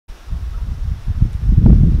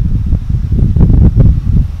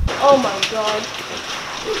Oh my god.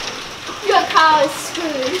 Your car is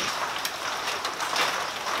screwed.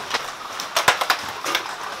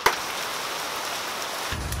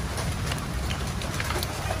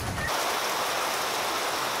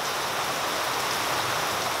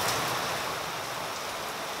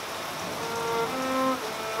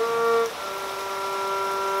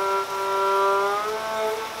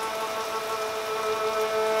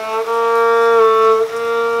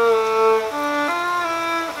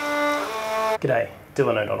 G'day,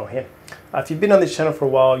 Dylan O'Donnell here. If you've been on this channel for a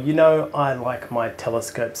while, you know I like my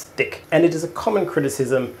telescopes thick, and it is a common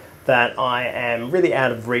criticism that I am really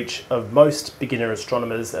out of reach of most beginner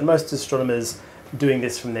astronomers and most astronomers doing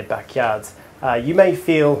this from their backyards. You may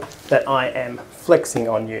feel that I am flexing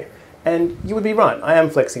on you, and you would be right, I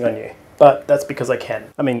am flexing on you, but that's because I can.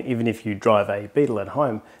 I mean, even if you drive a Beetle at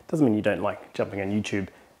home, doesn't mean you don't like jumping on YouTube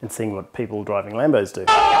and seeing what people driving Lambos do.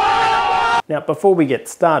 Now, before we get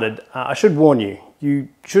started, I should warn you, you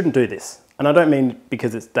shouldn't do this. And I don't mean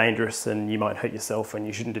because it's dangerous and you might hurt yourself and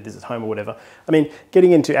you shouldn't do this at home or whatever. I mean,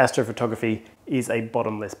 getting into astrophotography is a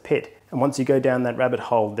bottomless pit. And once you go down that rabbit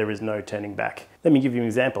hole, there is no turning back. Let me give you an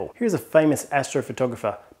example. Here's a famous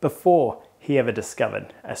astrophotographer before he ever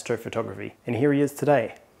discovered astrophotography. And here he is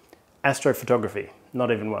today. Astrophotography,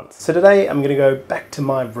 not even once. So today I'm going to go back to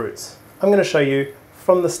my roots. I'm going to show you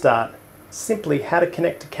from the start simply how to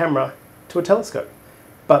connect a camera to a telescope.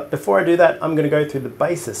 But before I do that, I'm going to go through the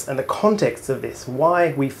basis and the context of this,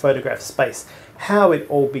 why we photograph space, how it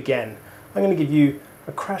all began. I'm going to give you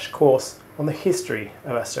a crash course on the history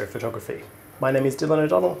of astrophotography. My name is Dylan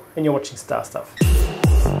O'Donnell and you're watching Star Stuff.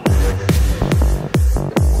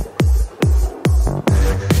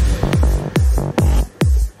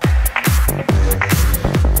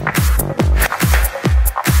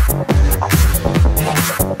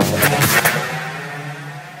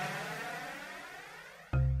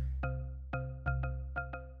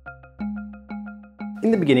 In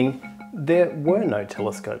the beginning, there were no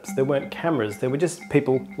telescopes, there weren't cameras, there were just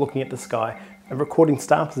people looking at the sky and recording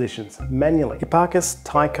star positions manually. Hipparchus,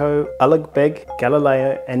 Tycho, Ulugh-Beg,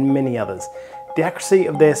 Galileo, and many others. The accuracy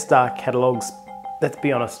of their star catalogues, let's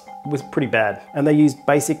be honest, was pretty bad. And they used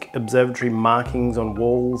basic observatory markings on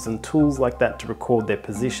walls and tools like that to record their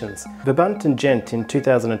positions. Verbunt and Gent in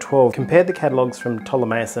 2012 compared the catalogues from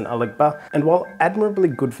Ptolemaeus and Ulugh-Beg, and while admirably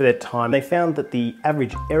good for their time, they found that the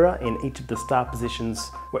average error in each of the star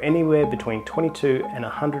positions were anywhere between 22 and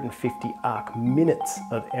 150 arc minutes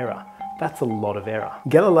of error. That's a lot of error.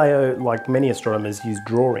 Galileo, like many astronomers, used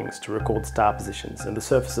drawings to record star positions and the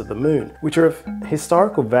surface of the moon, which are of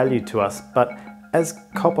historical value to us, but as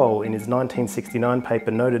Koppel in his 1969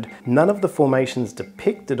 paper noted, none of the formations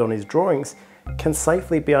depicted on his drawings can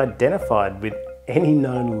safely be identified with any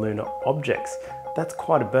known lunar objects. That's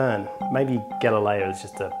quite a burn. Maybe Galileo is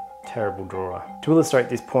just a terrible drawer. To illustrate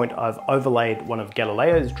this point, I've overlaid one of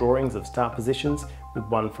Galileo's drawings of star positions with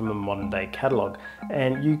one from a modern day catalogue,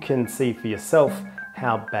 and you can see for yourself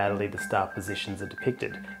how badly the star positions are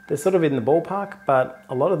depicted. They're sort of in the ballpark, but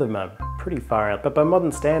a lot of them are pretty far out. But by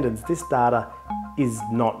modern standards, this data is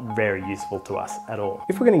not very useful to us at all.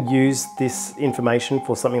 If we're going to use this information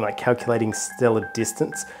for something like calculating stellar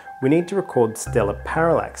distance, we need to record stellar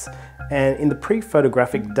parallax. And in the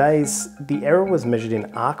pre-photographic days, the error was measured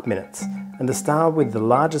in arc minutes. And the star with the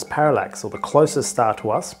largest parallax, or the closest star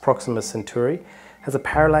to us, Proxima Centauri, has a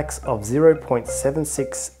parallax of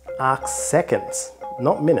 0.76 arc seconds,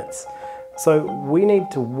 not minutes. So we need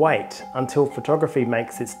to wait until photography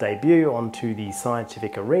makes its debut onto the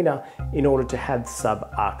scientific arena in order to have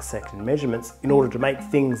sub-arc second measurements in order to make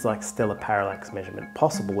things like stellar parallax measurement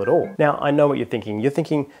possible at all. Now, I know what you're thinking. You're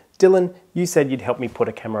thinking, Dylan, you said you'd help me put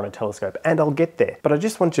a camera on a telescope, and I'll get there. But I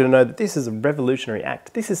just want you to know that this is a revolutionary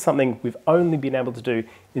act. This is something we've only been able to do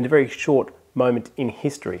in a very short moment in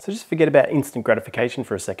history. So just forget about instant gratification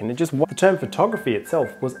for a second and just watch. The term photography itself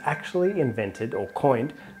was actually invented or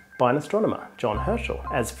coined by an astronomer, John Herschel.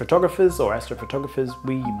 As photographers or astrophotographers,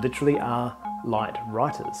 we literally are light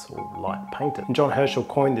writers or light painters. And John Herschel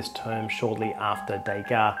coined this term shortly after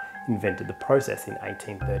Degas invented the process in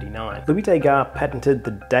 1839. Louis Degas patented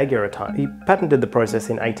the daguerreotype. He patented the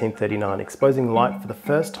process in 1839, exposing light for the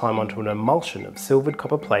first time onto an emulsion of silvered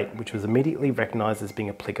copper plate, which was immediately recognized as being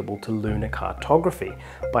applicable to lunar cartography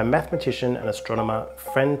by mathematician and astronomer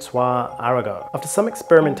Francois Arago. After some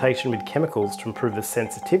experimentation with chemicals to improve the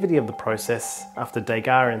sensitivity of the process, after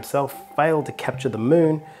Degas himself failed to capture the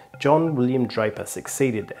moon, John William Draper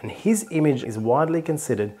succeeded, and his image is widely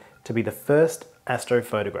considered to be the first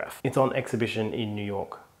astrophotograph. It's on exhibition in New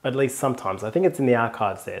York At least sometimes. I think it's in the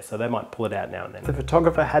archives there, so they might pull it out now and then. The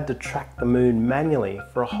photographer had to track the moon manually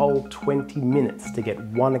for a whole 20 minutes to get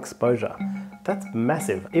one exposure. That's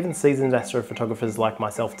massive. Even seasoned astrophotographers like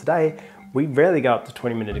myself today, we rarely go up to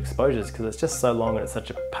 20-minute exposures because it's just so long and it's such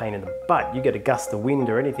a pain in the butt. You get a gust of wind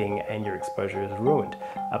or anything and your exposure is ruined.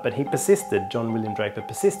 But he persisted, John William Draper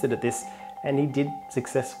persisted at this, and he did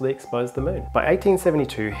successfully expose the moon. By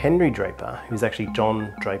 1872, Henry Draper, who's actually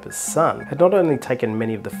John Draper's son, had not only taken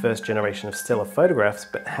many of the first generation of stellar photographs,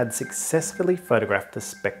 but had successfully photographed the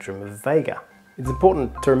spectrum of Vega. It's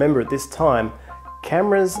important to remember at this time,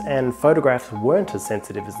 cameras and photographs weren't as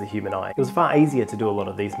sensitive as the human eye. It was far easier to do a lot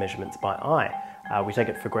of these measurements by eye. We take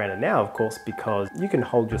it for granted now, of course, because you can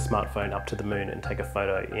hold your smartphone up to the moon and take a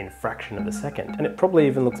photo in a fraction of a second. And it probably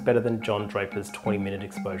even looks better than John Draper's 20-minute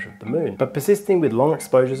exposure of the moon. But persisting with long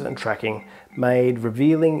exposures and tracking made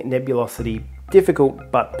revealing nebulosity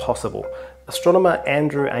difficult but possible. Astronomer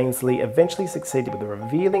Andrew Ainsley eventually succeeded with a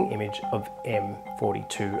revealing image of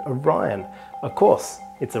M42 Orion. Of course,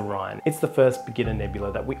 it's Orion. It's the first beginner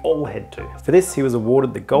nebula that we all head to. For this, he was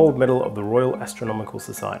awarded the Gold Medal of the Royal Astronomical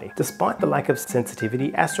Society. Despite the lack of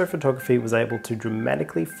sensitivity, astrophotography was able to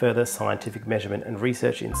dramatically further scientific measurement and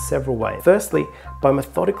research in several ways. Firstly, by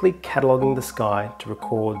methodically cataloguing the sky to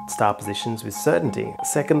record star positions with certainty.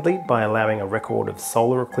 Secondly, by allowing a record of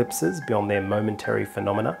solar eclipses beyond their momentary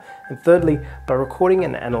phenomena. And thirdly, by recording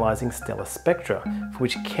and analysing stellar spectra, for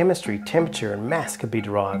which chemistry, temperature and mass could be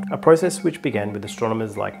derived, a process which began with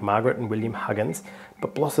astronomers like Margaret and William Huggins,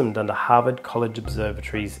 but blossomed under Harvard College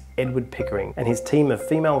Observatory's Edward Pickering and his team of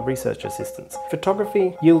female research assistants.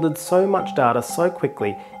 Photography yielded so much data so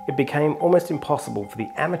quickly, it became almost impossible for the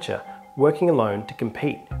amateur working alone to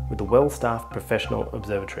compete with the well-staffed professional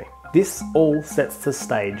observatory. This all sets the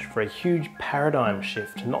stage for a huge paradigm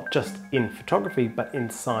shift, not just in photography, but in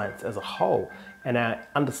science as a whole, and our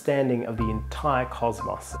understanding of the entire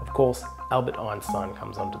cosmos. Of course, Albert Einstein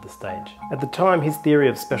comes onto the stage. At the time, his theory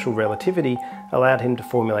of special relativity allowed him to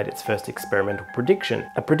formulate its first experimental prediction,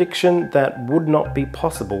 a prediction that would not be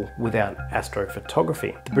possible without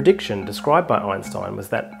astrophotography. The prediction described by Einstein was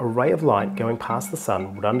that a ray of light going past the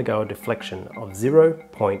sun would undergo a deflection of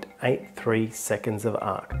 0.83 seconds of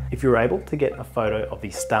arc. If you were able to get a photo of the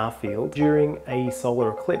star field during a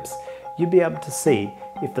solar eclipse, you'd be able to see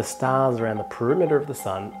if the stars around the perimeter of the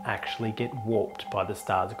sun actually get warped by the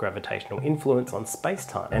star's gravitational influence on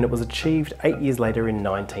space-time. And it was achieved 8 years later in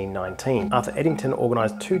 1919, after Eddington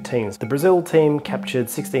organised two teams. The Brazil team captured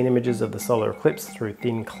 16 images of the solar eclipse through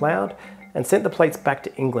thin cloud and sent the plates back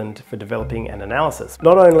to England for developing an analysis.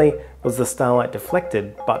 Not only was the starlight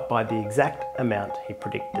deflected, but by the exact amount he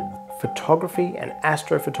predicted. Photography and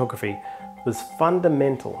astrophotography was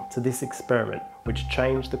fundamental to this experiment, which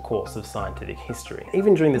changed the course of scientific history.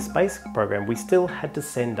 Even during the space program, we still had to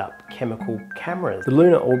send up chemical cameras. The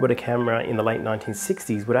Lunar orbiter camera in the late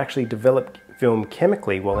 1960s would actually develop film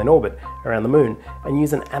chemically while in orbit around the moon and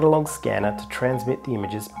use an analog scanner to transmit the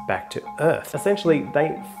images back to Earth. Essentially,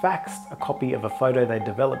 they faxed a copy of a photo they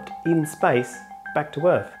developed in space back to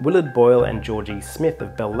Earth. Willard Boyle and George E. Smith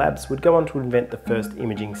of Bell Labs would go on to invent the first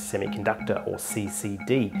imaging semiconductor, or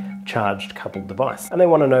CCD, charged coupled device, and they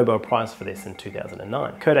won a Nobel Prize for this in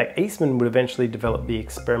 2009. Kodak Eastman would eventually develop the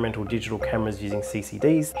experimental digital cameras using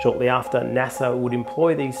CCDs. Shortly after, NASA would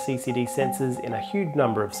employ these CCD sensors in a huge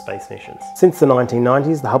number of space missions. Since the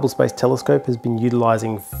 1990s, the Hubble Space Telescope has been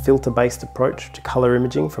utilizing filter-based approach to color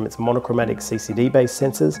imaging from its monochromatic CCD-based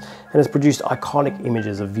sensors and has produced iconic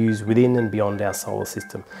images of views within and beyond our solar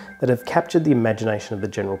system that have captured the imagination of the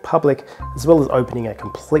general public, as well as opening a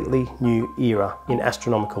completely new era in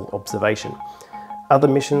astronomical observation. Other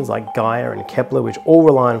missions like Gaia and Kepler, which all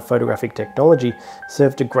rely on photographic technology,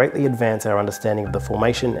 serve to greatly advance our understanding of the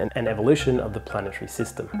formation and evolution of the planetary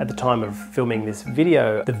system. At the time of filming this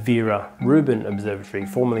video, the Vera Rubin Observatory,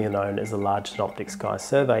 formerly known as the Large Synoptic Sky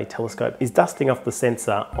Survey Telescope, is dusting off the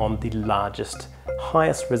sensor on the largest,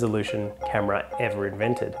 highest resolution camera ever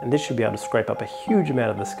invented. And this should be able to scrape up a huge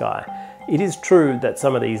amount of the sky. It is true that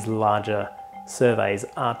some of these larger surveys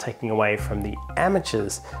are taking away from the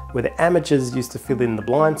amateurs, where the amateurs used to fill in the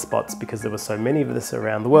blind spots because there were so many of us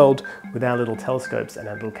around the world with our little telescopes and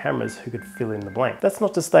our little cameras who could fill in the blank. That's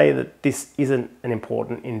not to say that this isn't an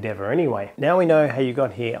important endeavour anyway. Now we know how you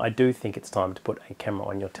got here, I do think it's time to put a camera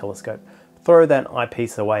on your telescope throw that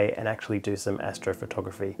eyepiece away and actually do some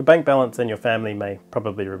astrophotography. Your bank balance and your family may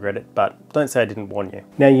probably regret it, but don't say I didn't warn you.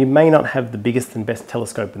 Now, you may not have the biggest and best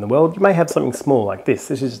telescope in the world. You may have something small like this.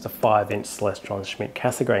 This is just a 5-inch Celestron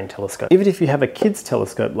Schmidt-Cassegrain telescope. Even if you have a kid's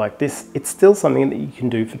telescope like this, it's still something that you can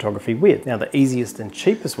do photography with. Now, the easiest and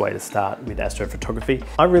cheapest way to start with astrophotography,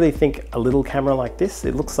 I really think a little camera like this,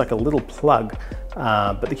 it looks like a little plug,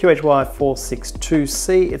 but the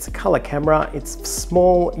QHY462C, it's a color camera, it's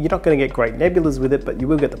small, you're not going to get great nebulas with it, but you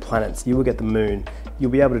will get the planets, you will get the moon,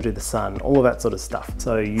 you'll be able to do the sun, all of that sort of stuff.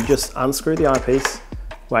 So you just unscrew the eyepiece,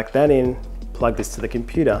 whack that in, plug this to the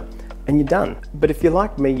computer, and you're done. But if you're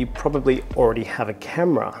like me, you probably already have a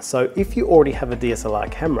camera. So if you already have a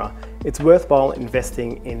DSLR camera, it's worthwhile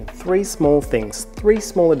investing in 3 small things, 3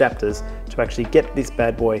 small adapters to actually get this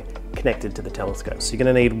bad boy connected to the telescope. So you're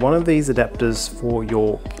going to need one of these adapters for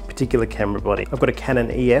your particular camera body. I've got a Canon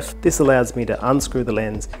EF. This allows me to unscrew the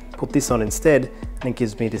lens, put this on instead, and it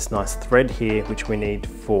gives me this nice thread here, which we need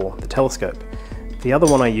for the telescope. The other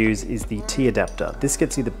one I use is the T adapter. This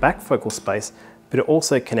gets you the back focal space, but it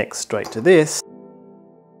also connects straight to this.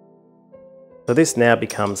 So this now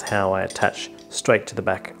becomes how I attach straight to the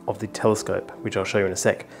back of the telescope, which I'll show you in a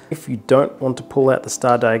sec. If you don't want to pull out the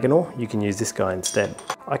star diagonal, you can use this guy instead.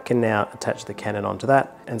 I can now attach the Canon onto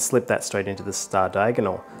that and slip that straight into the star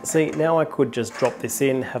diagonal. See, now I could just drop this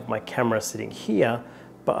in, have my camera sitting here,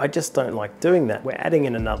 but I just don't like doing that. We're adding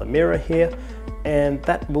in another mirror here, and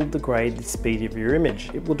that will degrade the speed of your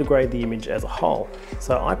image. It will degrade the image as a whole.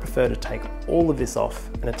 So I prefer to take all of this off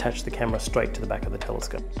and attach the camera straight to the back of the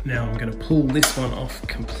telescope. Now I'm going to pull this one off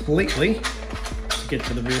completely to get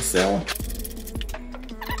to the rear cell.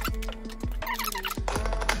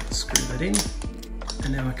 Screw that in,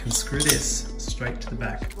 and now I can screw this straight to the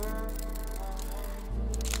back.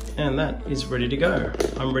 And that is ready to go.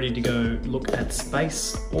 I'm ready to go look at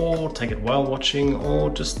space, or take it whale watching, or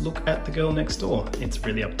just look at the girl next door. It's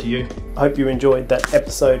really up to you. I hope you enjoyed that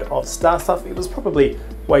episode of Star Stuff. It was probably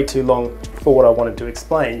way too long for what I wanted to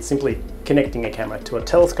explain, simply connecting a camera to a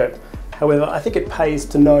telescope. However, I think it pays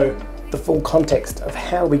to know the full context of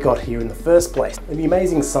how we got here in the first place, and the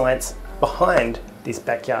amazing science behind this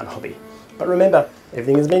backyard hobby. But remember,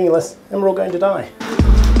 everything is meaningless and we're all going to die.